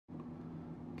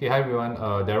Okay, hi everyone,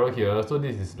 Daryl here. So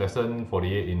this is lesson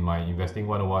 48 in my Investing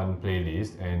 101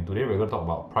 playlist, and today we're going to talk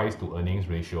about price to earnings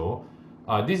ratio.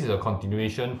 This is a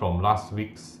continuation from last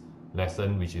week's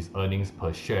lesson, which is earnings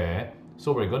per share.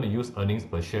 So we're going to use earnings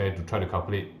per share to try to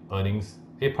calculate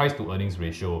price to earnings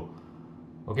ratio.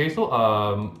 Okay,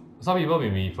 so some people may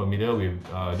be familiar with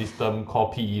this term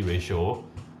called PE ratio.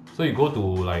 So you go to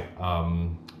like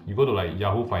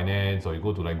Yahoo Finance, or you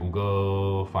go to like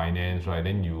Google Finance, right?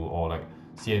 Then or like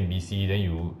CNBC, then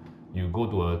you go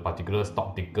to a particular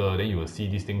stock ticker, then you will see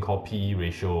this thing called PE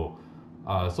ratio.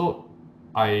 So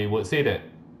I would say that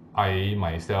I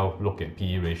myself look at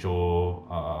PE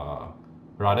ratio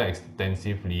rather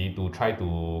extensively to try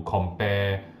to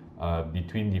compare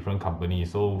between different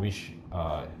companies. So which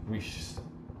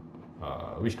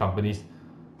companies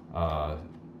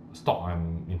stock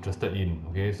I'm interested in.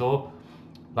 Okay, so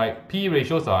like PE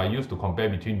ratios are used to compare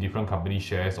between different company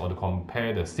shares or to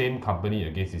compare the same company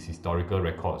against its historical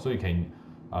record. So you can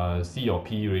see your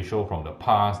PE ratio from the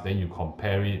past, then you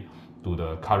compare it to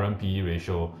the current PE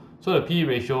ratio. So the PE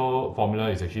ratio formula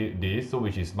is actually this, so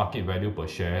which is market value per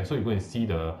share. So you go and see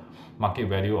the market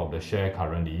value of the share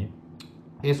currently.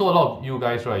 Okay, so a lot of you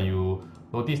guys, right, you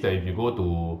notice that if you go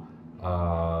to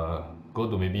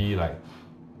maybe like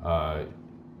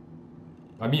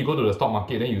you go to the stock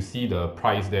market, then you see the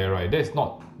price there, right? That's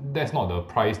not the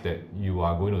price that you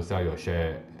are going to sell your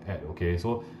share at. Okay,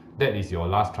 so that is your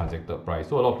last transacted price.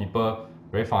 So a lot of people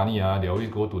very funny, they always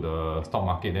go to the stock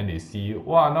market, then they see,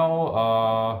 wow,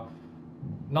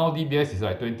 now DBS is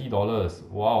like $20.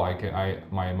 Wow,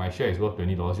 my share is worth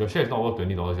 $20. Your share is not worth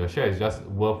 $20. Your share is just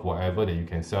worth whatever that you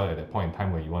can sell at that point in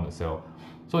time when you want to sell.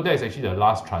 So that is actually the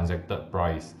last transacted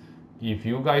price. If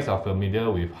you guys are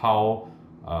familiar with how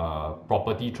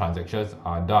property transactions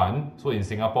are done, so in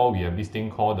Singapore we have this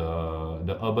thing called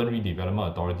the Urban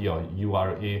Redevelopment Authority, or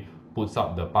URA, puts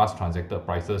up the past transacted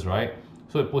prices, right?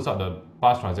 So it puts up the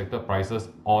past transacted prices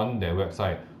on their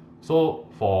website. So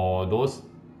for those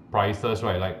prices,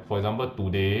 right, like for example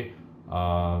today,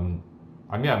 I'm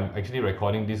actually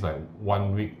recording this like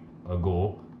 1 week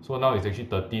ago, so now it's actually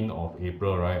 13th of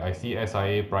April, right? I see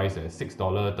SIA price at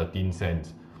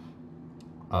 $6.13,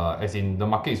 as in the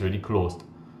market is already closed.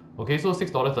 Okay, so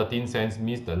 $6.13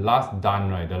 means the last done,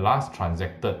 right, the last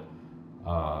transacted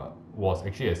was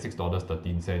actually at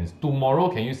 $6.13. Tomorrow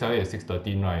can you sell it at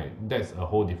 6.13, right? That's a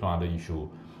whole different other issue.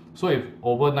 So if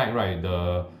overnight, right,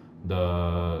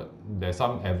 there's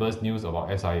some adverse news about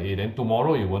SIA, then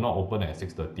tomorrow it will not open at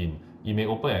 6.13. It may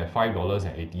open at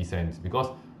 $5.80 because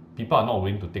people are not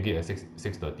willing to take it at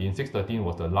 6.13. 6.13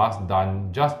 was the last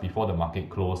done just before the market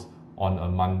closed on a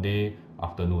Monday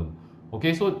afternoon.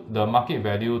 Okay, so the market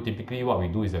value, typically what we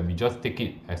do is that we just take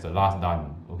it as the last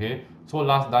done. Okay, so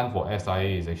last done for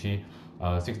SIA is actually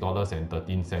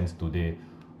 $6.13 today.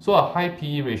 So a high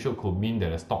PE ratio could mean that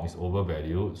the stock is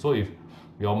overvalued. So if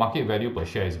your market value per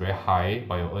share is very high,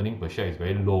 but your earning per share is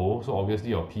very low, so obviously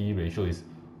your PE ratio is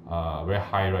very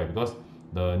high, right? Because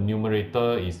the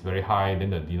numerator is very high,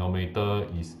 then the denominator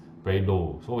is very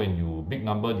low. So when you big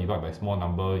number divide by small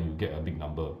number, you get a big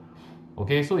number.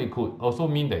 Okay, so it could also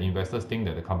mean that investors think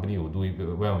that the company will do it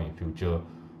well in future.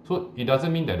 So it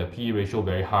doesn't mean that the PE ratio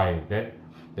very high. Then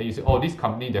you say, oh, this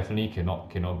company definitely cannot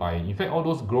buy. In fact, all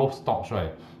those growth stocks,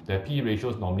 right, their PE ratio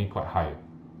is normally quite high.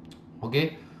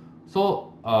 Okay,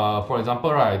 so for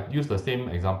example, right, I use the same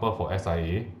example for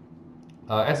SIA.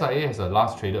 SIA has a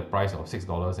last traded price of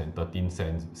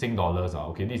 $6.13 Sing dollars.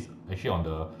 Okay, this is actually on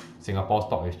the Singapore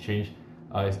Stock Exchange.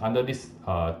 It's under this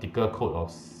ticker code of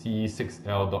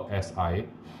C6L.SI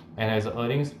and has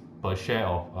earnings per share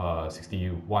of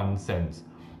 61 cents.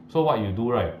 So what you do,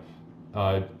 right,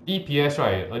 EPS,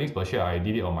 right, earnings per share, I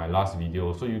did it on my last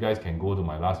video, so you guys can go to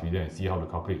my last video and see how to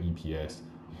calculate EPS.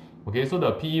 Okay, so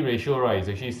the PE ratio, right, is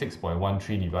actually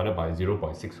 6.13 divided by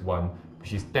 0.61,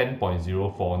 which is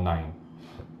 10.049.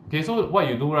 Okay, so what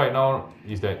you do right now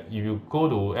is that if you go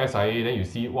to SIA, then you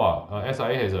see, wow,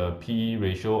 SIA has a PE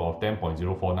ratio of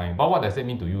 10.049. But what does that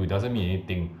mean to you? It doesn't mean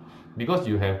anything because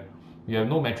you have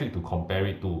no metric to compare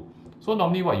it to. So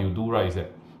normally what you do, right, is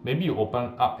that maybe you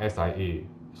open up SIA.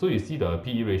 So you see the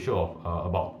PE ratio of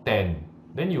about 10.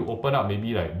 Then you open up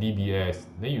maybe like DBS.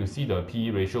 Then you see the PE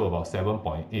ratio about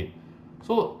 7.8.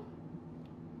 So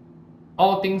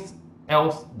all things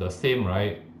else the same,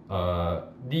 right?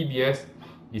 DBS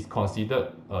is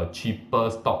considered a cheaper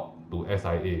stock to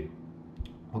SIA.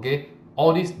 Okay,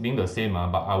 all this being the same,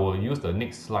 but I will use the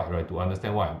next slide, right, to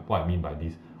understand what I mean by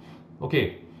this.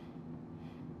 Okay,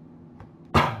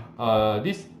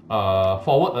 this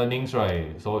forward earnings,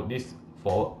 right? So this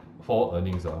forward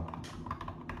earnings.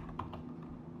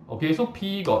 Okay, so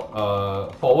PE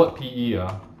got forward PE.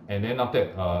 and then after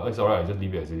that, it's alright, I just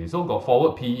leave it as it is. So got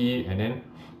forward PE and then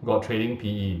got trading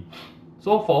PE.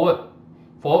 So forward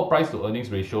price to earnings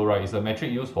ratio, right, is a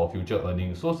metric used for future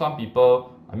earnings. So some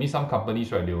people, I mean some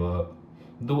companies, right, they will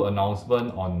do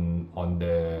announcement on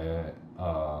their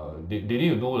they need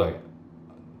to do like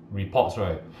reports,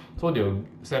 right? So they will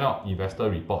send out investor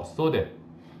reports so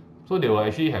they will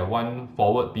actually have one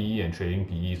forward PE and trading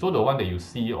PE. So the one that you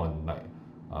see on like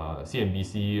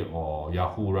CNBC or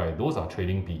Yahoo, right, those are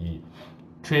trading PE.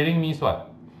 Trading means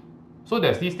what? So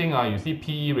there's this thing, you see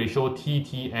PE ratio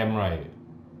TTM, right?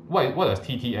 What does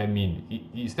TTM mean?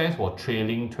 It stands for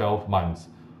trailing 12 months.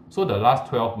 So the last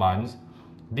 12 months,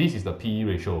 this is the PE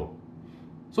ratio.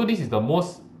 So this is the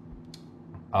most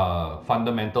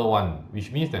fundamental one,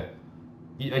 which means that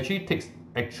it actually takes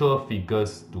actual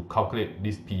figures to calculate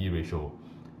this PE ratio.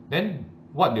 Then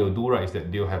what they'll do, right, is that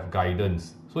they'll have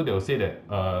guidance. So they'll say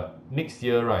that next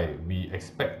year, right, we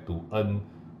expect to earn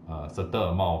a certain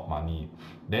amount of money.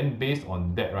 Then based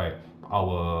on that, right,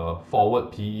 our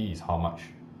forward PE is how much.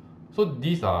 So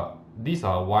these are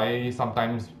why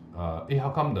sometimes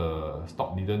how come the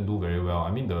stock didn't do very well?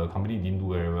 I mean the company didn't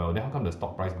do very well. Then how come the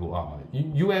stock price go up?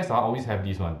 US always have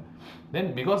this one.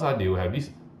 Then because they will have this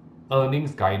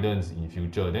earnings guidance in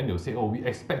future. Then they'll say, oh, we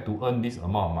expect to earn this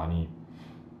amount of money.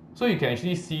 So you can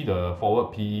actually see the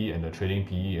forward PE and the trading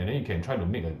PE, and then you can try to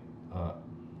make a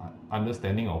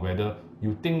understanding of whether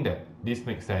you think that this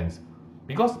makes sense.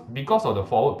 Because of the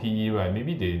forward PE, right,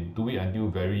 maybe they do it until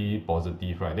very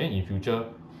positive, right? Then in future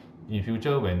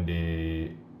when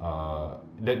they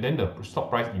then the stock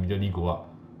price immediately go up.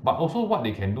 But also what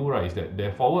they can do, right, is that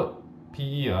their forward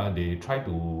PE, they try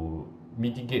to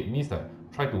mitigate, means that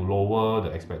try to lower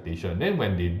the expectation. Then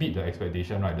when they beat the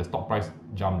expectation, right, the stock price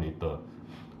jump later.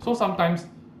 So sometimes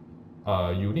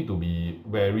you need to be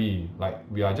wary. Like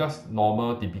we are just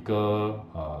normal, typical,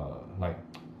 like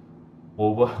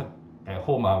over at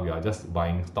home, we are just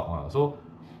buying stock. So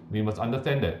we must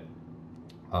understand that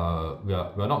we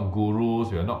are not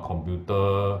gurus, we are not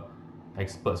computer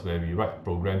experts where we write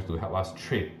programs to help us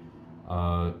trade.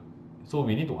 So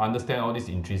we need to understand all these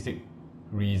intrinsic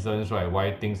reasons, right,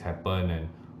 why things happen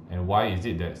and why is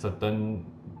it that certain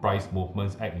price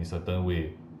movements act in certain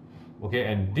way. Okay,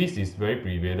 and this is very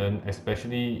prevalent,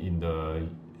 especially in the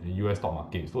US stock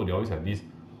market. So they always have this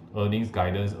earnings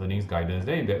guidance.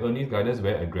 Then if the earnings guidance is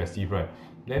very aggressive, right,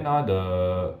 then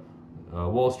the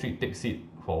Wall Street takes it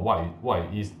for what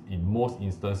it is in most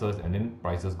instances, and then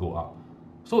prices go up.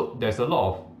 So there's a lot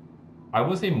of, I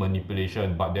won't say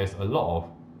manipulation, but there's a lot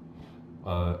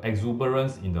of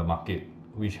exuberance in the market,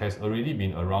 which has already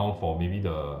been around for maybe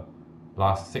the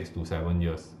last 6 to 7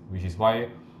 years, which is why,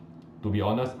 to be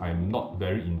honest, I'm not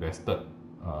very invested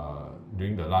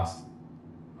during the last,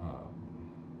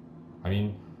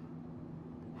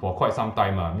 for quite some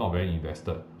time, I'm not very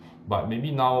invested. But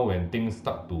maybe now when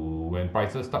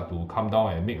prices start to come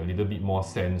down and make a little bit more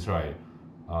sense, right?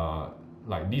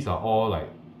 Like these are all like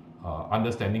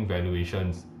understanding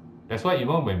valuations. That's why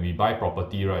even when we buy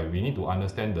property, right, we need to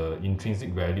understand the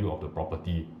intrinsic value of the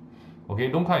property. Okay,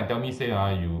 don't come and tell me say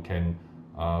you can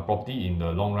property in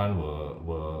the long run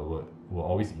will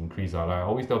always increase. Like I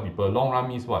always tell people, long run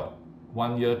means what?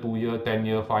 1 year, 2 year, 10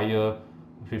 year, 5 year,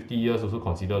 50 years also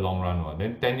consider long run.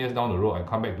 Then 10 years down the road, I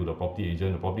come back to the property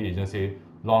agent say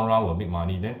long run will make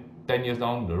money. Then 10 years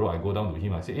down the road, I go down to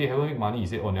him, I say, hey, haven't make money. He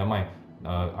say, oh, never mind.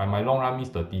 My long run means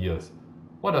 30 years.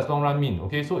 What does long run mean?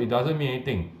 Okay, so it doesn't mean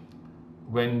anything.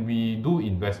 When we do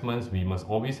investments, we must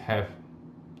always have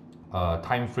a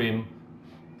time frame,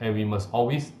 and we must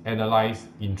always analyze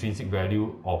intrinsic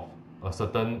value of a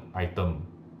certain item.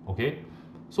 Okay,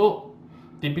 so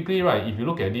typically, right, if you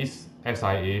look at this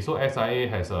SIA, so SIA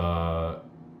has a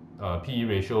PE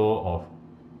ratio of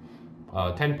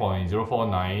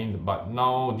 10.049, but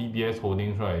now DBS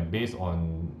Holdings, right, based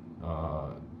on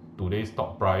today's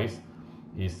stock price,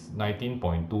 is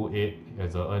 19.28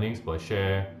 as the earnings per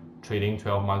share trading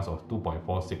 12 months of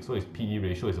 2.46. So its PE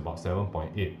ratio is about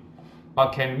 7.8.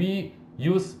 But can we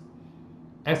use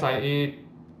SIA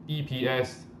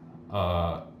EPS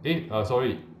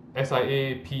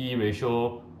SIA PE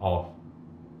ratio of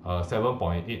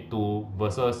 7.82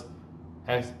 versus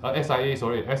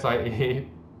SIA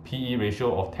PE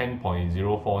ratio of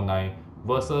 10.049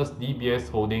 versus DBS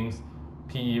Holdings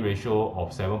PE ratio of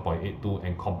 7.82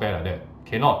 and compare like that?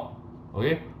 Cannot.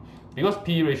 Okay, because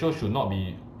PE ratio should not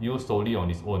be used solely on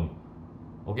its own.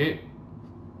 Okay,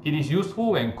 it is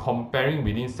useful when comparing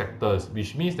within sectors,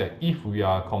 which means that if we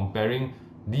are comparing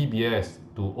DBS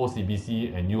to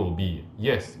OCBC and UOB,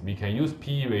 yes, we can use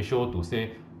PE ratio to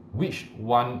say which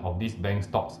one of these bank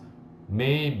stocks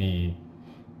may be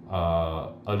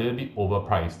a little bit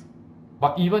overpriced.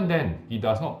 But even then, it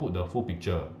does not put the full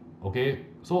picture. Okay,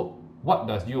 so what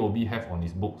does UOB have on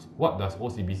its books? What does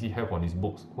OCBC have on its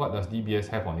books? What does DBS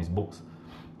have on its books?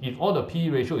 If all the PE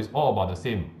ratio is all about the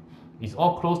same, it's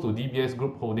all close to DBS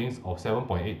Group holdings of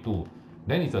 7.82,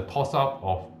 then it's a toss-up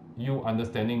of you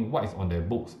understanding what is on their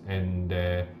books and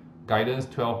their guidance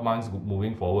 12 months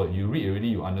moving forward. You read already,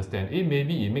 you understand.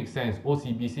 Maybe it makes sense.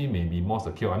 OCBC may be more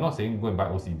secure. I'm not saying go and buy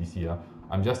OCBC.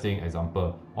 I'm just saying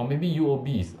example. Or maybe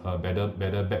UOB is a better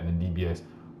bet than DBS.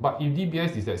 But if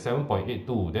DBS is at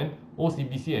 7.82, then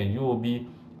OCBC and UOB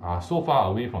are so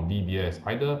far away from DBS,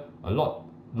 either a lot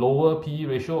lower PE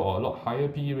ratio or a lot higher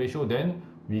PE ratio, then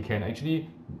we can actually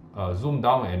zoom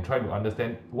down and try to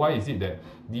understand why is it that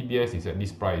DBS is at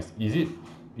this price. Is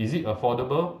it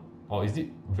affordable, or is it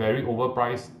very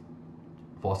overpriced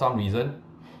for some reason?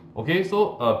 Okay,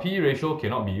 so PE ratio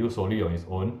cannot be used solely on its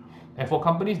own. And for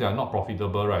companies that are not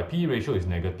profitable, right, PE ratio is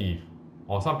negative.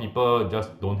 Or some people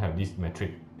just don't have this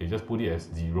metric. They just put it as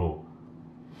 0.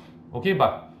 Okay,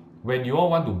 but when you all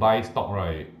want to buy stock,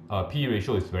 right, PE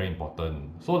ratio is very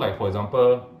important. So like for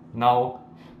example, now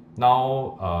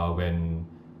when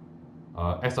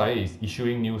SIA is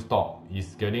issuing new stock,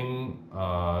 is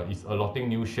allotting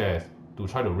new shares to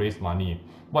try to raise money.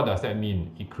 What does that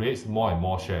mean? It creates more and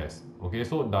more shares. Okay,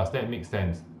 so does that make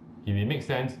sense? If it makes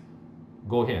sense,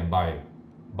 go ahead and buy.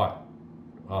 But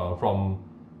from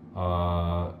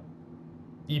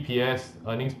EPS,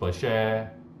 earnings per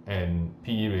share, and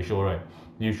PE ratio, right,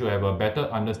 you should have a better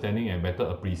understanding and better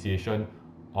appreciation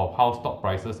of how stock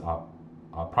prices are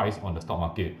priced on the stock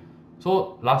market.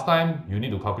 So last time you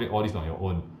need to calculate all this on your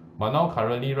own, but now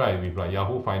currently, right, with like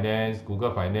Yahoo Finance,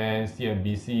 Google Finance,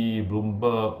 CNBC,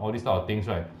 Bloomberg, all these type of things,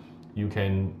 right, you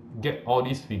can get all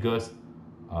these figures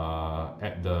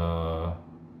at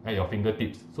your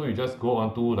fingertips. So you just go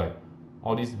onto like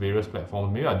all these various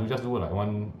platforms. Maybe I just do like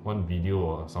one video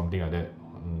or something like that,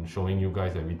 showing you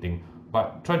guys everything.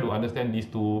 But try to understand these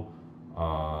two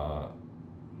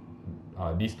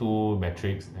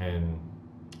metrics, and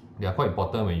they are quite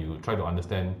important when you try to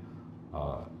understand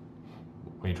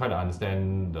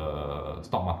the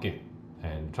stock market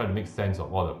and try to make sense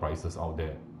of all the prices out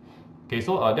there. Okay,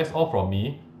 so that's all from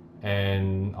me,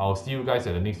 and I'll see you guys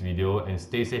at the next video, and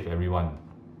stay safe everyone.